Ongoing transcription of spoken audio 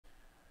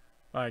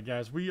All right,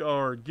 guys, we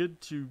are good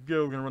to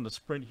go. We're gonna run the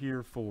sprint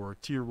here for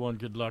Tier 1.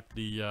 Good luck.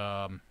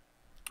 Let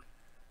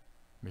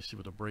me see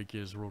what the break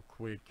is real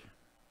quick.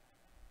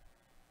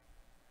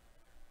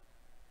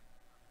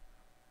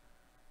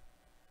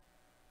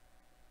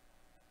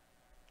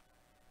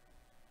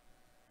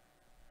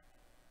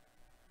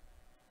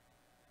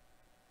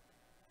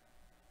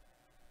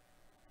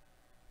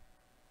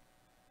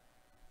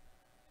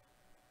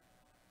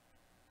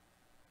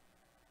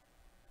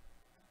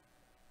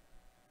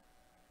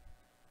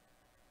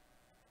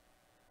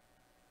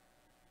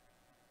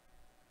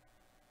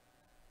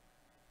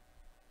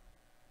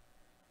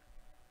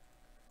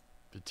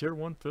 Did Tier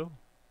 1 fill?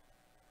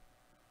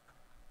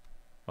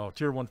 Oh,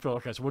 Tier 1 fill.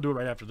 Okay, so we'll do it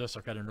right after this.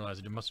 Okay, I didn't realize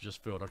it. It must have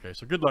just filled. Okay,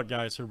 so good luck,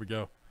 guys. Here we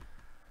go.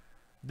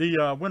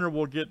 The winner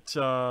will get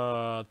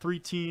 3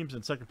 teams,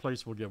 and second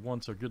place will get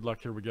 1. So good luck.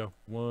 Here we go.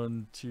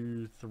 1,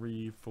 2,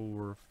 3,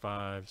 4,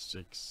 5,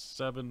 6,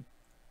 7.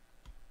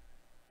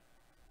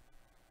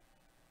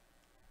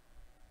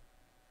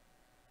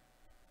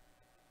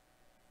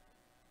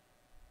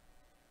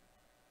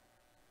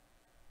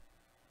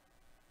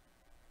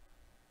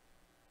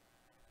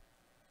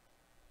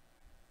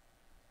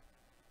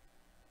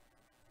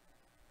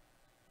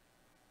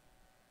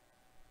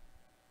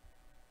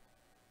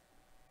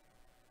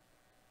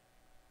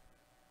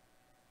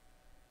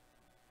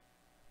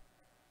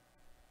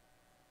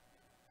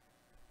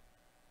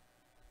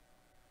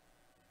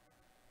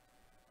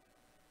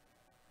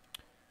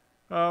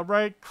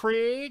 Right,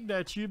 Craig,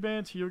 that's you,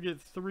 Ben. So you'll get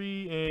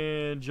 3,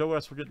 and Joe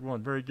S will get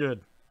 1. Very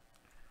good.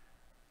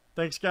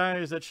 Thanks,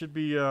 guys. That should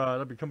be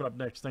that'll be coming up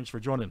next. Thanks for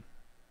joining.